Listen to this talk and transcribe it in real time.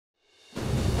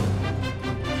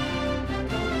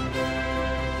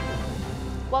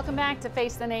Welcome back to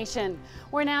Face the Nation.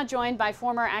 We're now joined by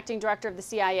former acting director of the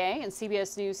CIA and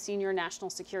CBS News senior national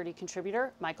security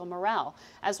contributor Michael Morell,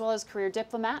 as well as career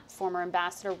diplomat, former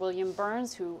Ambassador William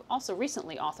Burns, who also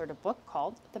recently authored a book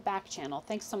called The Back Channel.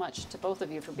 Thanks so much to both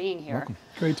of you for being here. Welcome.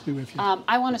 Great to be with you.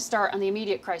 I want to start on the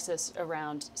immediate crisis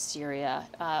around Syria.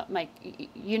 Mike,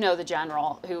 you know the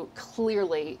general who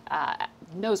clearly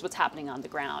knows what's happening on the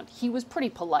ground. He was pretty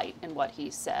polite in what he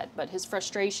said, but his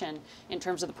frustration in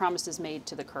terms of the promises made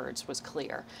to the Kurds was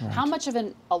clear. Right. How much of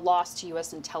a loss to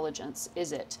U.S. intelligence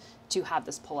is it to have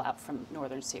this pullout from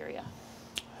northern Syria?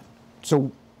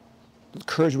 So the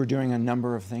Kurds were doing a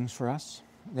number of things for us.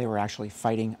 They were actually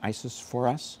fighting ISIS for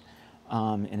us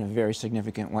in a very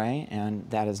significant way, and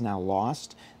that is now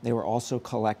lost. They were also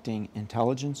collecting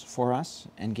intelligence for us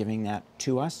and giving that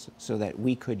to us so that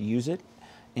we could use it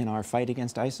in our fight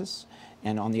against ISIS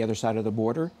and on the other side of the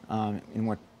border in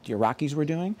what the Iraqis were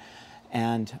doing.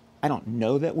 And I don't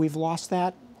know that we've lost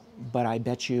that, but I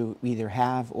bet you either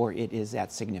have or it is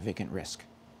at significant risk.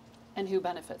 And who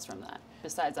benefits from that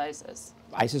besides ISIS?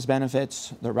 ISIS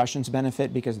benefits, the Russians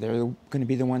benefit because they're going to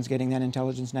be the ones getting that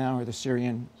intelligence now, or the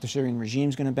Syrian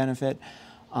regime's going to benefit.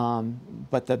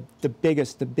 But the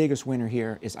biggest winner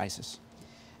here is ISIS.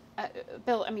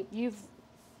 Bill, I mean, you've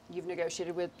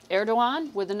negotiated with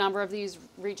Erdogan, with a number of these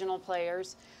regional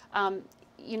players.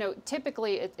 You know,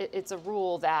 typically it's a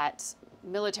rule that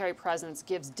military presence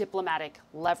gives diplomatic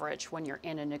leverage when you're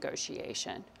in a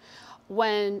negotiation.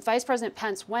 When Vice President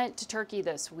Pence went to Turkey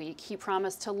this week, he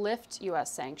promised to lift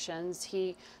U.S. sanctions.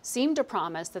 He seemed to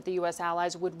promise that the U.S.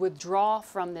 allies would withdraw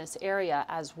from this area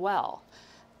as well.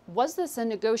 Was this a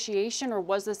negotiation, or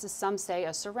was this, as some say,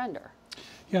 a surrender?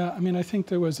 Yeah, I mean, I think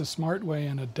there was a smart way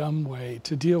and a dumb way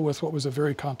to deal with what was a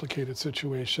very complicated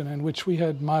situation in which we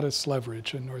had modest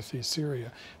leverage in northeast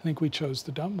Syria. I think we chose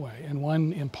the dumb way. In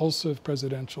one impulsive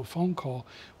presidential phone call,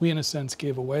 we in a sense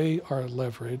gave away our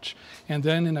leverage. And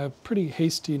then in a pretty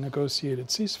hasty negotiated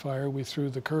ceasefire, we threw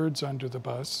the Kurds under the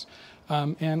bus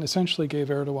and essentially gave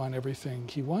Erdogan everything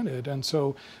he wanted. And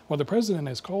so while the president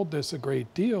has called this a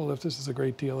great deal, if this is a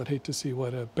great deal, I'd hate to see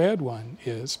what a bad one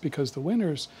is, because the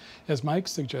winners, as Mike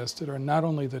suggested, are not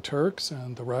only the Turks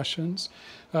and the Russians,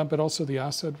 but also the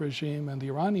Assad regime and the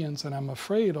Iranians, and I'm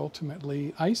afraid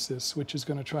ultimately ISIS, which is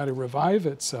going to try to revive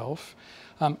itself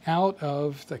out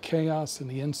of the chaos and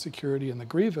the insecurity and the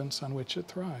grievance on which it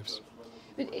thrives.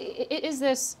 Is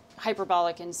this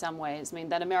hyperbolic in some ways? I mean,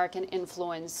 that American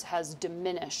influence has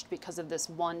diminished because of this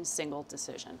one single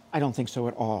decision? I don't think so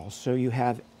at all. So you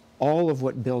have all of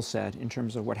what Bill said in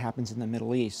terms of what happens in the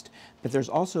Middle East, but there's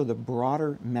also the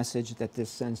broader message that this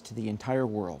sends to the entire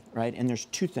world, right? And there's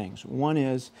two things. One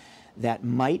is that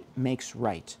might makes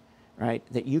right, right?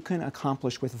 That you can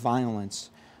accomplish with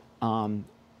violence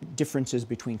differences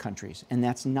between countries, and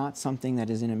that's not something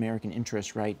that is in American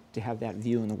interest, right, to have that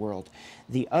view in the world.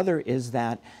 The other is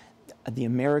that the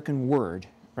American word,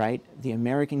 right, the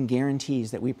American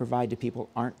guarantees that we provide to people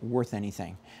aren't worth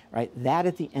anything, right? That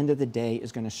at the end of the day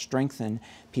is going to strengthen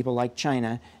people like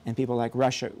China and people like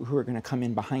Russia who are going to come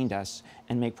in behind us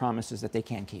and make promises that they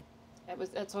can't keep.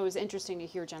 That's what was interesting to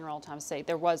hear General Thomas say.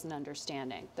 There was an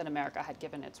understanding that America had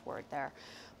given its word there.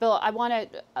 Bill, I want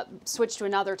to switch to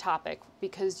another topic,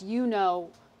 because you know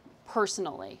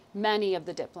personally many of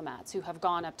the diplomats who have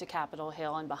gone up to Capitol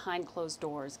Hill and behind closed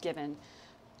doors given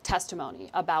testimony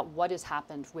about what has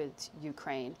happened with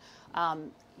Ukraine.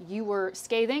 You were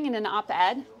scathing in an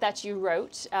op-ed that you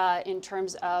wrote in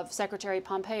terms of Secretary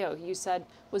Pompeo, who you said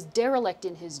was derelict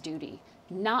in his duty,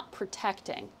 not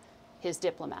protecting his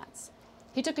diplomats.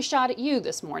 He took a shot at you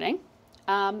this morning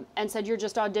and said you're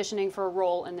just auditioning for a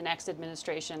role in the next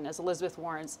administration as Elizabeth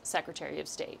Warren's Secretary of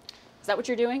State. Is that what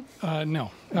you're doing? No.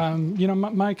 You know,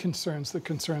 my concerns, the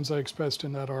concerns I expressed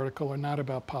in that article, are not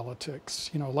about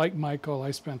politics. You know, like Michael,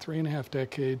 I spent 3.5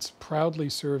 decades proudly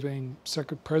serving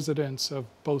presidents of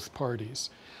both parties.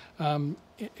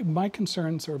 My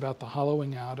concerns are about the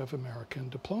hollowing out of American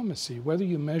diplomacy, whether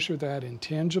you measure that in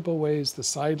tangible ways, the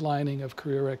sidelining of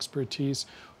career expertise,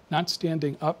 not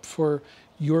standing up for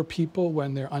your people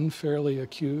when they're unfairly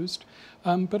accused,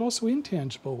 but also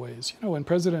intangible ways. You know, when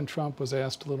President Trump was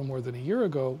asked a little more than a year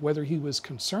ago whether he was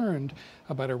concerned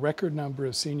about a record number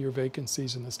of senior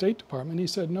vacancies in the State Department, he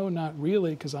said, no, not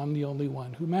really, because I'm the only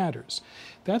one who matters.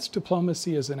 That's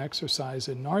diplomacy as an exercise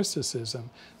in narcissism,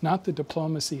 not the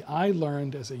diplomacy I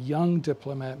learned as a young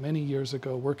diplomat many years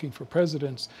ago working for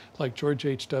presidents like George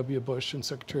H.W. Bush and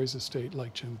secretaries of state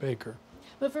like Jim Baker.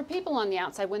 But for people on the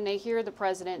outside, when they hear the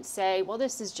president say, well,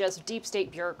 this is just deep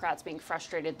state bureaucrats being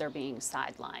frustrated, they're being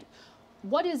sidelined,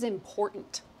 what is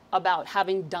important about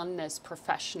having done this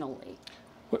professionally?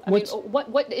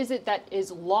 What is it that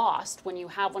is lost when you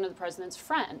have one of the president's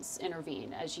friends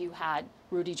intervene, as you had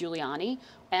Rudy Giuliani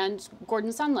and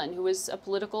Gordon Sondland, who is a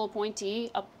political appointee,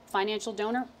 a financial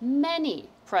donor? Many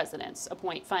presidents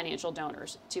appoint financial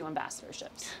donors to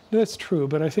ambassadorships. That's true,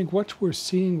 but I think what we're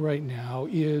seeing right now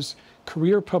is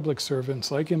career public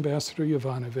servants like Ambassador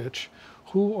Yovanovitch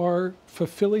who are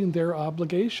fulfilling their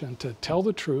obligation to tell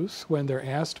the truth when they're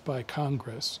asked by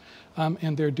Congress,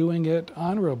 and they're doing it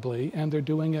honorably, and they're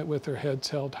doing it with their heads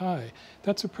held high.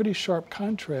 That's a pretty sharp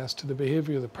contrast to the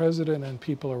behavior of the president and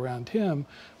people around him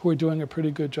who are doing a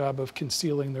pretty good job of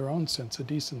concealing their own sense of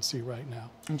decency right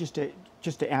now. And just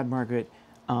to add, Margaret,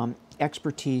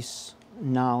 expertise,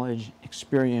 knowledge,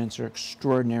 experience are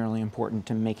extraordinarily important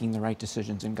to making the right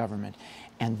decisions in government.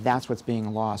 And that's what's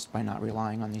being lost by not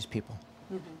relying on these people.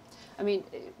 Mm-hmm. I mean,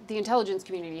 the intelligence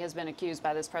community has been accused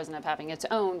by this president of having its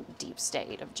own deep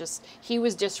state, of just, he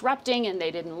was disrupting and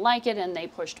they didn't like it and they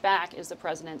pushed back, is the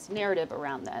president's narrative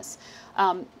around this.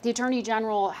 The Attorney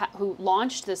General who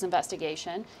launched this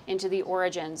investigation into the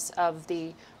origins of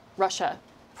the Russia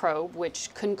probe,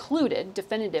 which concluded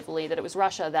definitively that it was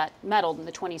Russia that meddled in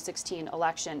the 2016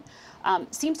 election,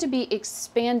 seems to be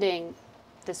expanding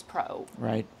this probe.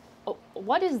 Right.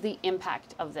 What is the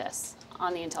impact of this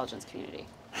on the intelligence community?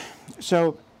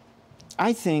 So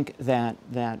I think that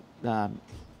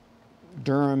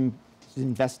Durham's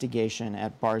investigation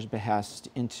at Barr's behest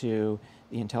into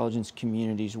the intelligence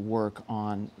community's work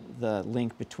on the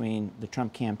link between the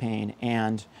Trump campaign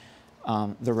and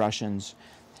the Russians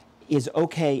is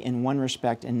okay in one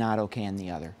respect and not okay in the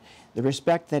other. The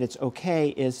respect that it's okay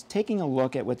is taking a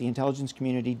look at what the intelligence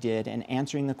community did and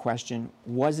answering the question,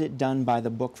 was it done by the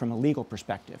book from a legal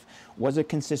perspective? Was it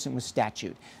consistent with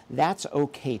statute? That's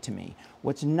okay to me.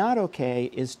 What's not okay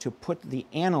is to put the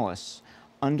analysts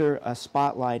under a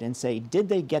spotlight and say, did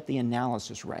they get the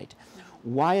analysis right?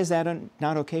 Why is that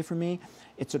not okay for me?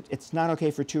 It's not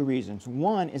okay for two reasons.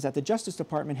 One is that the Justice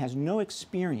Department has no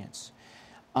experience,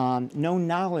 no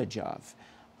knowledge of,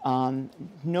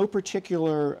 no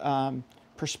particular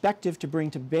perspective to bring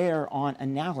to bear on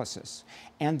analysis.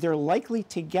 And they're likely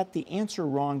to get the answer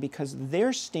wrong because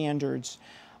their standards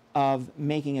of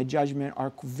making a judgment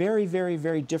are very, very,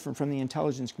 very different from the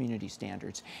intelligence community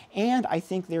standards. And I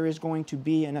think there is going to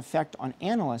be an effect on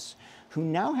analysts who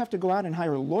now have to go out and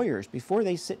hire lawyers before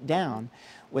they sit down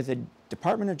with a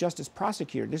Department of Justice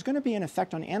prosecutor. There's going to be an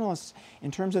effect on analysts in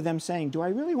terms of them saying, do I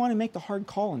really want to make the hard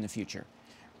call in the future?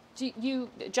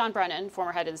 John Brennan,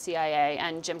 former head of the CIA,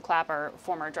 and Jim Clapper,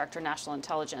 former director of national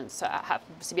intelligence,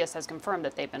 CBS has confirmed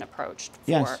that they've been approached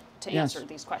to answer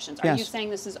these questions. Are you saying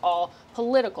this is all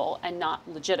political and not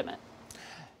legitimate?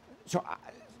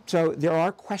 So there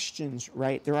are questions,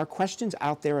 right? There are questions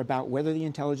out there about whether the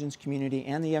intelligence community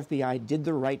and the FBI did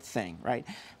the right thing, right?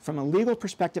 From a legal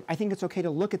perspective, I think it's okay to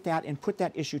look at that and put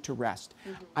that issue to rest.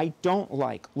 Mm-hmm. I don't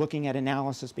like looking at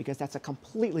analysis because that's a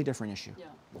completely different issue. Yeah.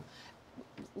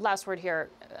 Last word here,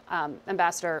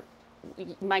 Ambassador,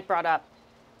 Mike brought up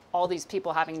all these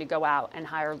people having to go out and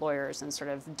hire lawyers and sort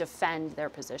of defend their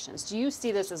positions. Do you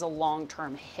see this as a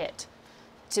long-term hit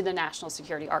to the national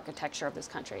security architecture of this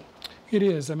country? It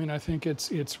is. I mean, I think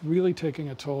it's really taking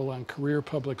a toll on career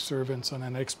public servants, on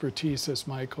an expertise, as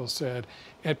Michael said,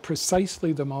 at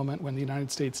precisely the moment when the United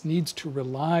States needs to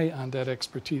rely on that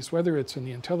expertise, whether it's in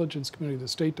the intelligence community, the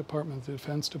State Department, the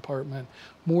Defense Department,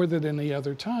 more than any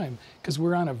other time, because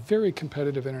we're on a very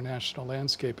competitive international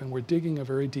landscape and we're digging a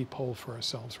very deep hole for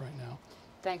ourselves right now.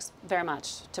 Thanks very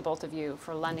much to both of you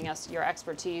for lending us your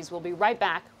expertise. We'll be right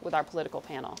back with our political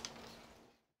panel.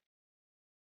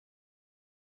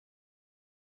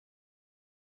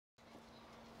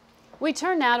 We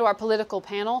turn now to our political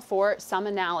panel for some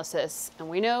analysis, and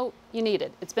we know you need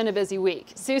it. It's been a busy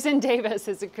week. Susan Davis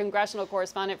is a congressional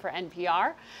correspondent for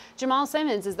NPR. Jamal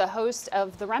Simmons is the host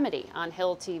of The Remedy on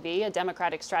Hill TV, a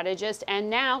Democratic strategist, and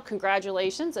now,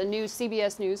 congratulations, a new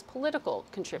CBS News political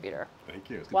contributor. Thank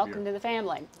you. Welcome to the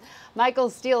family. Michael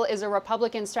Steele is a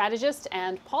Republican strategist,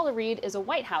 and Paula Reed is a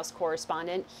White House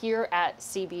correspondent here at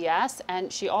CBS,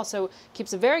 and she also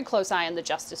keeps a very close eye on the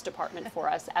Justice Department for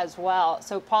us as well.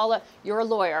 So, Paula, you're a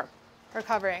lawyer.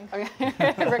 Recovering.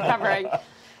 Recovering.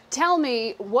 Tell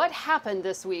me what happened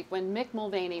this week when Mick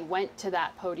Mulvaney went to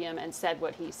that podium and said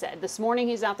what he said. This morning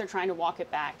he's out there trying to walk it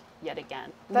back yet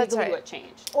again. That's legally, right. What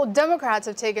changed? Well, Democrats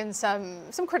have taken some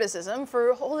criticism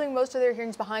for holding most of their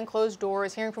hearings behind closed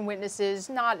doors, hearing from witnesses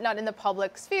not in the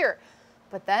public sphere.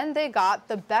 But then they got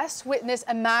the best witness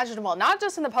imaginable, not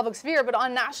just in the public sphere, but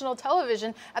on national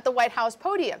television at the White House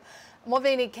podium.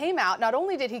 Mulvaney came out. Not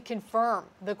only did he confirm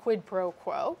the quid pro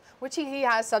quo, which he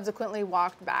has subsequently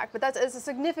walked back, but that's a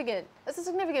significant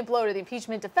blow to the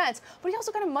impeachment defense, but he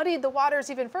also kind of muddied the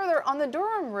waters even further on the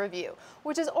Durham review,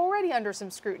 which is already under some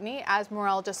scrutiny, as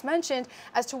Morell just mentioned,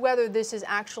 as to whether this is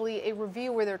actually a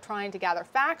review where they're trying to gather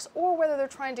facts or whether they're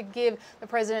trying to give the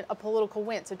president a political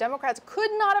win. So Democrats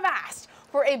could not have asked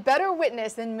for a better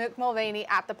witness than Mick Mulvaney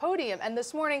at the podium. And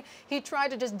this morning, he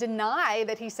tried to just deny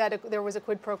that he said there was a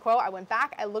quid pro quo. I went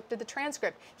back, I looked at the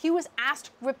transcript. He was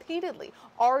asked repeatedly,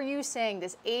 are you saying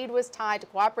this aid was tied to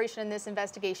cooperation in this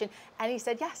investigation? And he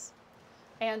said yes.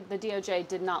 And the DOJ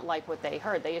did not like what they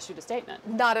heard. They issued a statement.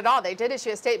 Not at all. They did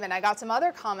issue a statement. I got some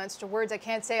other comments to words I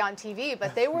can't say on TV,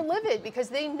 but they were livid because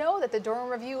they know that the Durham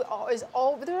review is there's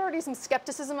already some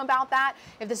skepticism about that.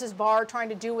 If this is Barr trying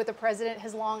to do what the president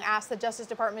has long asked the Justice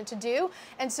Department to do.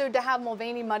 And so to have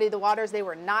Mulvaney muddy the waters, they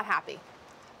were not happy.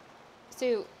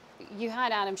 So you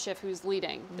had Adam Schiff, who's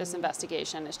leading this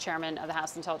investigation as chairman of the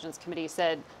House Intelligence Committee,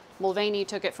 said Mulvaney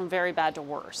took it from very bad to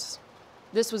worse.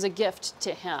 This was a gift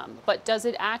to him, but does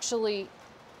it actually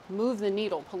move the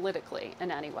needle politically in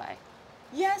any way?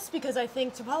 Yes, because I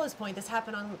think, to Paula's point, this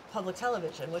happened on public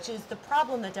television, which is the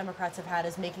problem that Democrats have had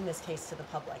is making this case to the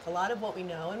public. A lot of what we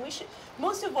know, and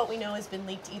most of what we know has been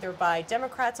leaked either by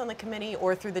Democrats on the committee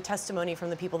or through the testimony from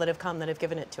the people that have come that have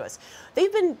given it to us.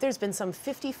 There's been some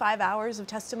 55 hours of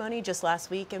testimony just last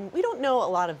week, and we don't know a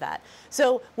lot of that.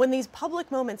 So when these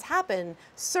public moments happen,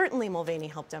 certainly Mulvaney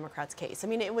helped Democrats' case. I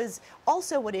mean, it was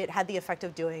also what it had the effect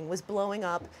of doing was blowing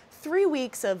up 3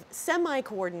 weeks of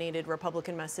semi-coordinated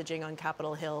Republican messaging on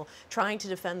Capitol Hill, trying to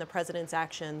defend the president's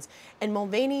actions. And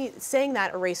Mulvaney saying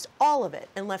that erased all of it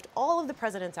and left all of the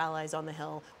president's allies on the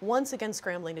Hill, once again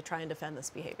scrambling to try and defend this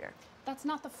behavior. That's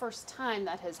not the first time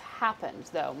that has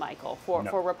happened, though, Michael,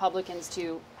 for Republicans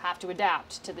to have to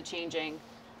adapt to the changing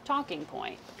talking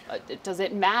point. Does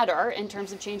it matter in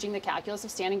terms of changing the calculus of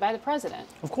standing by the president?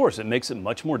 Of course, it makes it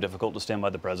much more difficult to stand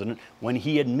by the president when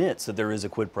he admits that there is a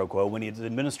quid pro quo, when his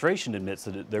administration admits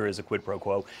that there is a quid pro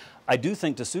quo. I do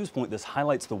think, to Sue's point, this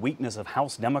highlights the weakness of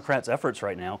House Democrats' efforts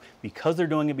right now because they're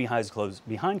doing it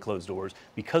behind closed doors,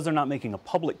 because they're not making a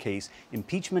public case.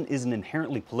 Impeachment is an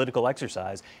inherently political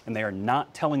exercise, and they are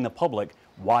not telling the public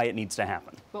why it needs to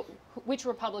happen. But which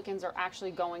Republicans are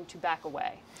actually going to back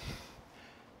away?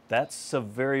 That's a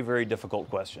very, very difficult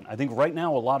question. I think right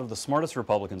now a lot of the smartest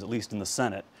Republicans, at least in the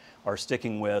Senate, are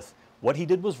sticking with what he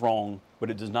did was wrong, but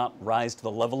it does not rise to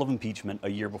the level of impeachment a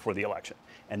year before the election.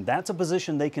 And that's a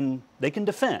position they can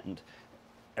defend,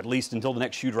 at least until the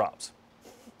next shoe drops.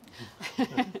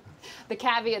 The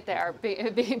caveat there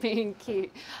being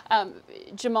key.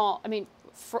 Jamal, I mean,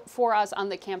 for us on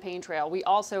the campaign trail, we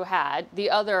also had the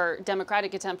other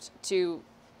Democratic attempt to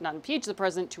not impeach the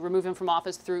president, to remove him from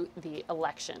office through the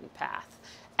election path.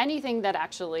 Anything that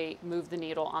actually moved the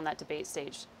needle on that debate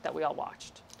stage that we all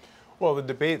watched? Well, the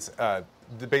debates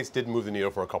did move the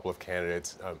needle for a couple of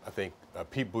candidates. I think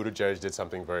Pete Buttigieg did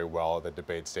something very well at the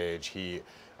debate stage. He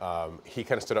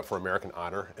kind of stood up for American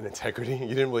honor and integrity. You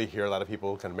didn't really hear a lot of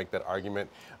people kind of make that argument,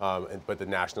 but the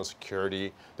national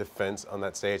security defense on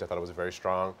that stage, I thought it was very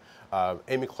strong.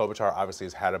 Amy Klobuchar obviously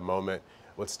has had a moment.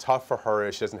 What's tough for her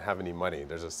is she doesn't have any money.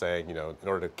 There's a saying, you know, in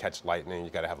order to catch lightning,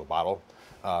 you got to have a bottle.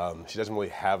 She doesn't really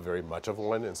have very much of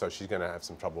one, and so she's going to have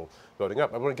some trouble building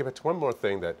up. I want to give it to one more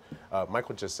thing that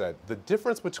Michael just said. The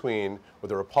difference between what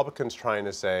the Republicans trying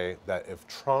to say that if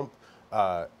Trump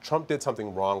did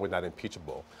something wrong, was not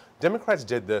impeachable. Democrats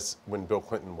did this when Bill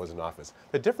Clinton was in office.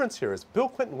 The difference here is Bill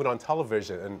Clinton went on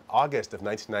television in August of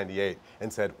 1998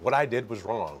 and said, what I did was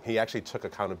wrong. He actually took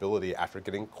accountability after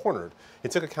getting cornered. He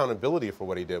took accountability for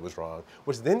what he did was wrong,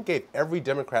 which then gave every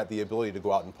Democrat the ability to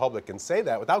go out in public and say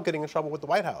that without getting in trouble with the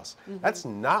White House. That's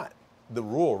not the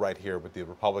rule right here with the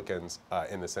Republicans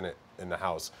in the Senate, in the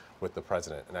House, with the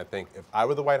president. And I think if I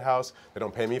were the White House, they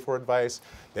don't pay me for advice.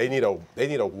 They need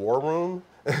a war room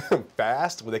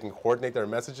fast where they can coordinate their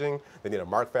messaging. They need a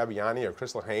Mark Fabiani or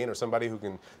Crystal Hain or somebody who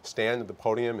can stand at the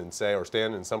podium and say, or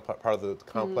stand in some part of the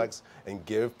complex and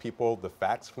give people the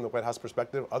facts from the White House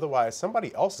perspective. Otherwise,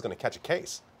 somebody else is going to catch a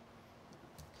case.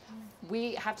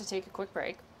 We have to take a quick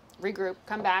break, regroup,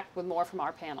 come back with more from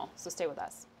our panel. So stay with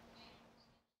us.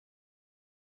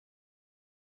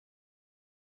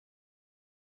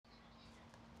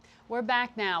 We're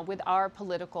back now with our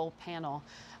political panel.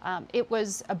 It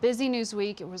was a busy news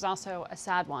week. It was also a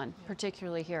sad one,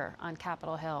 particularly here on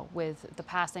Capitol Hill with the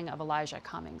passing of Elijah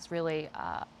Cummings, really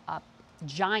a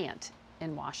giant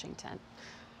in Washington.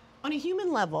 On a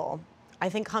human level, I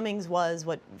think Cummings was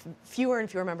what fewer and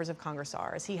fewer members of Congress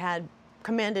are, as he had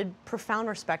commanded profound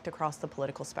respect across the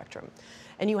political spectrum.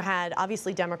 And you had,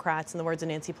 obviously, Democrats, in the words of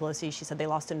Nancy Pelosi, she said they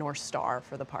lost a North Star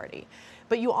for the party.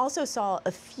 But you also saw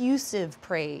effusive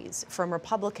praise from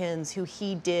Republicans who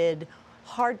he did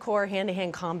hardcore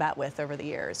hand-to-hand combat with over the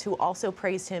years, who also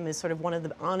praised him as sort of one of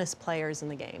the honest players in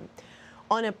the game.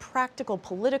 On a practical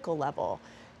political level,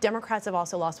 Democrats have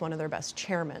also lost one of their best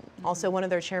chairmen, also one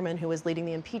of their chairmen who was leading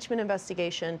the impeachment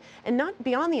investigation, and not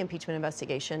beyond the impeachment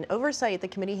investigation. Oversight, the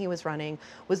committee he was running,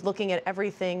 was looking at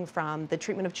everything from the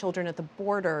treatment of children at the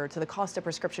border to the cost of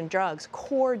prescription drugs,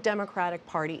 core Democratic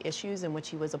Party issues in which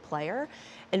he was a player.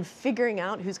 And figuring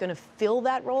out who's going to fill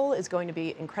that role is going to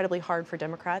be incredibly hard for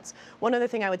Democrats. One other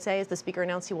thing I would say is the Speaker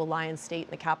announced he will lie in state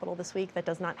in the Capitol this week. That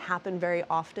does not happen very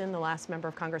often. The last member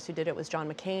of Congress who did it was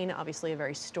John McCain, obviously a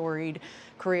very storied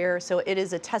career. So it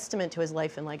is a testament to his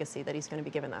life and legacy that he's going to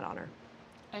be given that honor.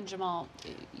 And Jamal,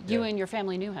 you and your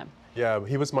family knew him. Yeah,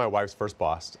 he was my wife's first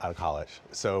boss out of college.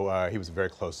 So he was a very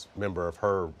close member of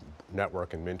her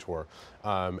network and mentor.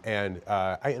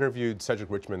 I interviewed Cedric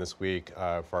Richmond this week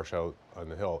for our show on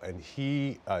the Hill, and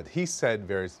he said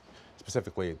very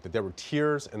specifically that there were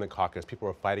tears in the caucus. People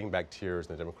were fighting back tears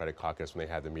in the Democratic caucus when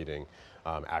they had the meeting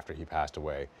after he passed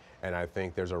away. And I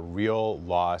think there's a real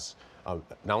loss,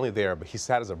 not only there, but he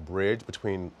sat as a bridge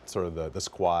between sort of the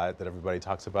squad that everybody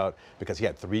talks about, because he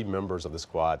had 3 members of the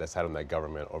squad that sat on that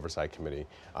government oversight committee,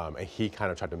 and he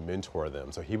kind of tried to mentor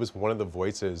them. So he was one of the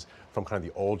voices from kind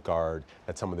of the old guard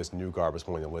that some of this new guard was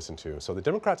willing to listen to. So the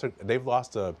Democrats, they've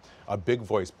lost a big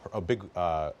voice,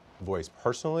 voice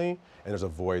personally, and there's a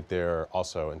void there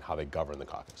also in how they govern the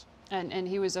caucus. And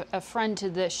he was a friend to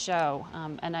this show,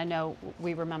 and I know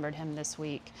we remembered him this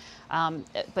week.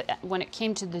 But when it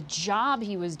came to the job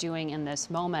he was doing in this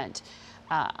moment,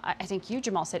 I think you,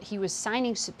 Jamal, said he was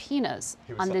signing subpoenas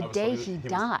on the day he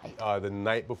died. The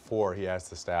night before, he asked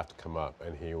the staff to come up,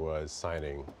 and he was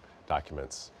signing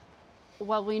documents.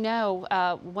 Well, we know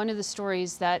one of the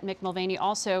stories that Mick Mulvaney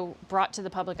also brought to the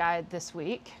public eye this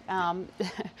week,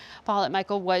 Paula and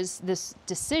Michael, was this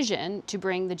decision to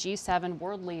bring the G7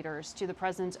 world leaders to the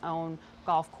president's own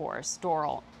golf course,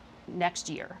 Doral, next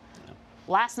year. Yeah.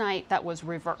 Last night, that was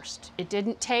reversed. It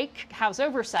didn't take House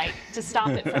oversight to stop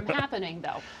it from happening,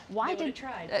 though. Why they would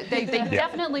have tried. They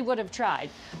definitely would have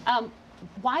tried.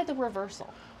 Why the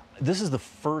reversal? This is the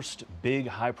first big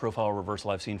high-profile reversal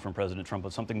I've seen from President Trump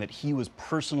of something that he was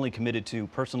personally committed to,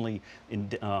 personally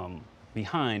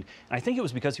behind. And I think it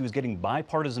was because he was getting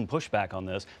bipartisan pushback on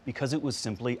this, because it was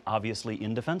simply obviously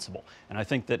indefensible. And I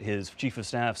think that his chief of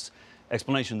staff's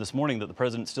explanation this morning that the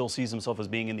president still sees himself as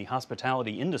being in the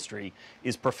hospitality industry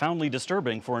is profoundly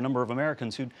disturbing for a number of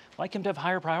Americans who'd like him to have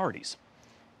higher priorities.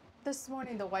 This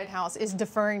morning, the White House is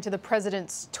deferring to the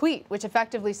president's tweet, which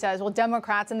effectively says, well,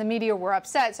 Democrats and the media were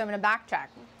upset, so I'm going to backtrack.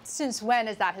 Since when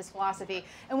is that his philosophy?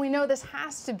 And we know this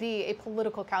has to be a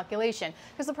political calculation,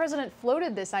 because the president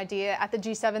floated this idea at the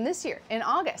G7 this year in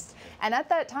August. And at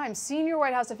that time, senior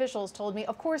White House officials told me,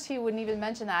 of course, he wouldn't even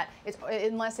mention that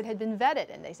unless it had been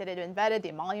vetted. And they said it had been vetted, the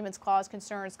emoluments clause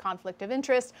concerns, conflict of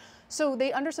interest. So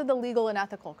they understood the legal and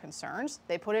ethical concerns.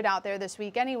 They put it out there this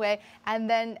week anyway. And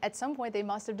then at some point, they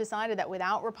must have decided that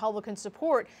without Republican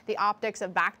support, the optics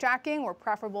of backtracking were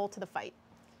preferable to the fight.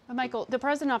 Michael, the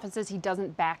president often says he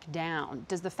doesn't back down.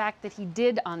 Does the fact that he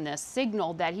did on this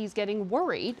signal that he's getting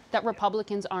worried that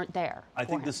Republicans aren't there? I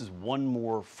think this is one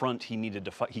more front he needed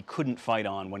to fight. He couldn't fight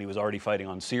on when he was already fighting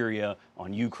on Syria,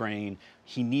 on Ukraine.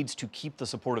 He needs to keep the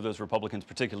support of those Republicans,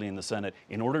 particularly in the Senate,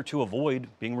 in order to avoid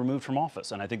being removed from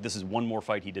office. And I think this is one more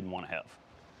fight he didn't want to have.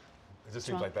 It just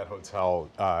seems like that hotel,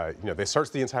 they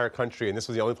searched the entire country, and this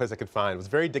was the only place they could find. It was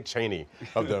very Dick Cheney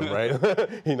of them, right?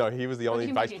 He was the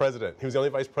only vice president. He was the only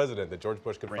vice president that George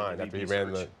Bush could find after he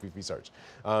ran the VP search.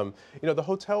 The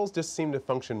hotels just seem to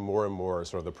function more and more as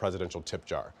sort of the presidential tip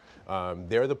jar.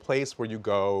 They're the place where you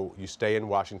go, you stay in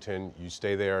Washington, you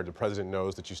stay there. The president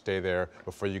knows that you stay there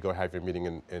before you go have your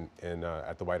meeting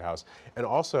at the White House. And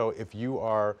also, if you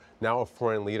are now a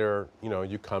foreign leader,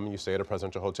 you come and you stay at a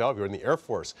presidential hotel. If you're in the Air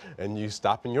Force and you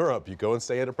stop in Europe, you go and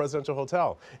stay at a presidential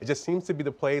hotel. It just seems to be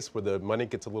the place where the money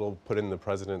gets a little put in the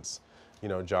president's,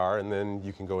 jar, and then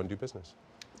you can go and do business.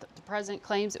 The president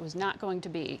claims it was not going to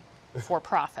be for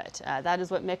profit. That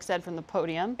is what Mick said from the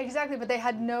podium. Exactly, but they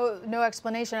had no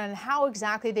explanation on how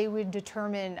exactly they would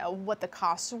determine what the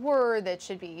costs were that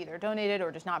should be either donated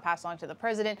or just not passed along to the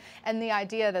president. And the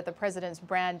idea that the president's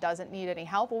brand doesn't need any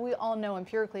help, well, we all know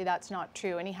empirically that's not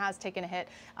true. And he has taken a hit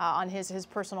on his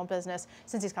personal business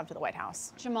since he's come to the White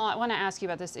House. Jamal, I want to ask you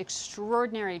about this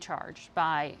extraordinary charge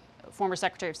by former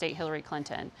Secretary of State Hillary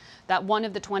Clinton that one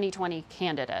of the 2020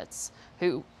 candidates,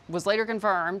 who was later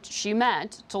confirmed she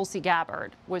met Tulsi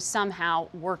Gabbard, was somehow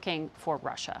working for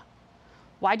Russia.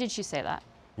 Why did she say that?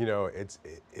 You know, it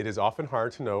is often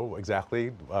hard to know exactly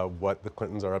what the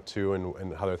Clintons are up to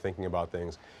and how they're thinking about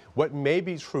things. What may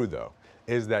be true, though,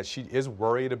 is that she is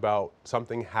worried about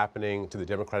something happening to the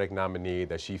Democratic nominee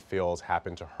that she feels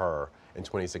happened to her in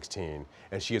 2016,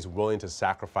 and she is willing to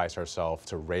sacrifice herself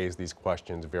to raise these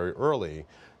questions very early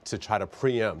to try to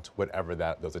preempt whatever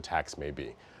those attacks may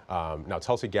be. Now,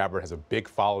 Tulsi Gabbard has a big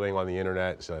following on the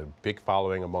internet, a big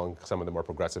following among some of the more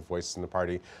progressive voices in the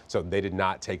party, so they did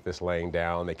not take this laying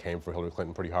down. They came for Hillary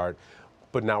Clinton pretty hard,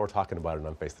 but now we're talking about it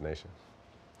on Face the Nation.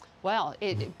 Well,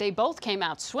 they both came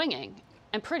out swinging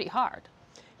and pretty hard.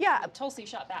 Yeah. Tulsi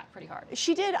shot back pretty hard.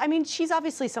 She did. I mean, she's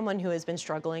obviously someone who has been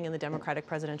struggling in the Democratic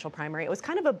presidential primary. It was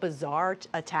kind of a bizarre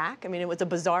attack. I mean, it was a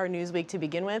bizarre news week to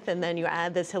begin with, and then you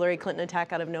add this Hillary Clinton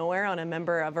attack out of nowhere on a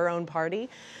member of her own party.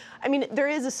 I mean, there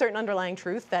is a certain underlying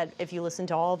truth that if you listen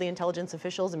to all the intelligence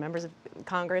officials and members of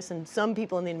Congress and some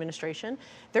people in the administration,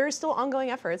 there are still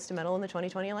ongoing efforts to meddle in the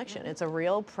 2020 election. It's a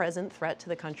real present threat to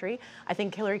the country. I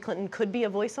think Hillary Clinton could be a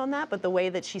voice on that, but the way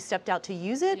that she stepped out to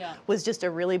use it was just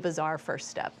a really bizarre first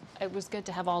step. It was good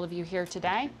to have all of you here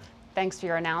today. Thanks for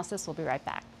your analysis. We'll be right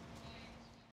back.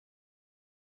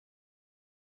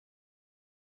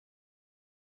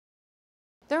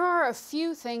 There are a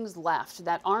few things left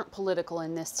that aren't political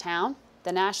in this town.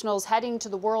 The Nationals heading to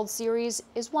the World Series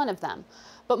is one of them.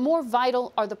 But more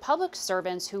vital are the public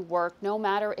servants who work no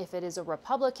matter if it is a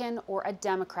Republican or a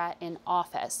Democrat in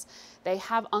office. They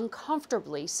have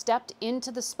uncomfortably stepped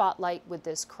into the spotlight with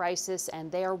this crisis, and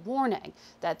they are warning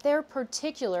that their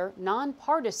particular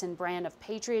nonpartisan brand of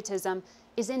patriotism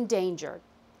is endangered.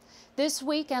 This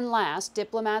week and last,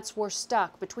 diplomats were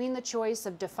stuck between the choice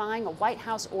of defying a White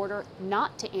House order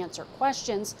not to answer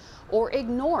questions or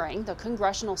ignoring the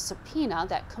congressional subpoena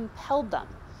that compelled them.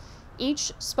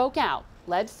 Each spoke out,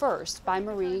 led first by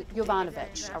Marie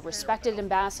Yovanovitch, a respected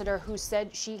ambassador who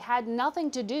said she had nothing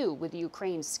to do with the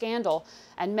Ukraine scandal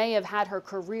and may have had her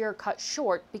career cut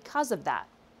short because of that.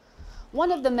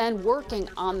 One of the men working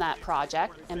on that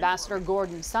project, Ambassador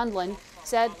Gordon Sondland,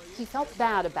 said he felt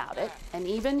bad about it, and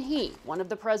even he, one of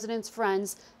the president's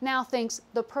friends, now thinks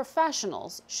the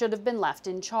professionals should have been left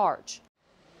in charge.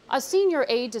 A senior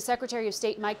aide to Secretary of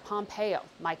State Mike Pompeo,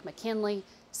 Mike McKinley,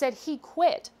 said he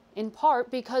quit in part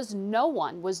because no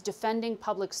one was defending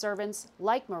public servants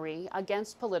like Marie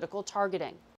against political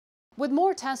targeting. With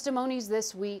more testimonies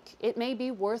this week, it may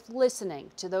be worth listening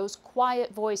to those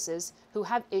quiet voices who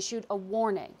have issued a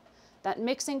warning that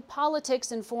mixing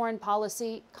politics and foreign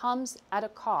policy comes at a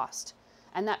cost,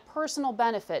 and that personal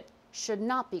benefit should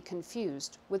not be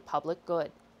confused with public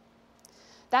good.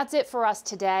 That's it for us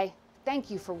today.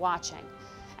 Thank you for watching.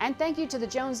 And thank you to the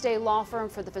Jones Day Law Firm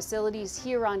for the facilities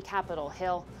here on Capitol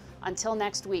Hill. Until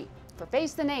next week, for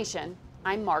Face the Nation,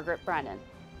 I'm Margaret Brennan.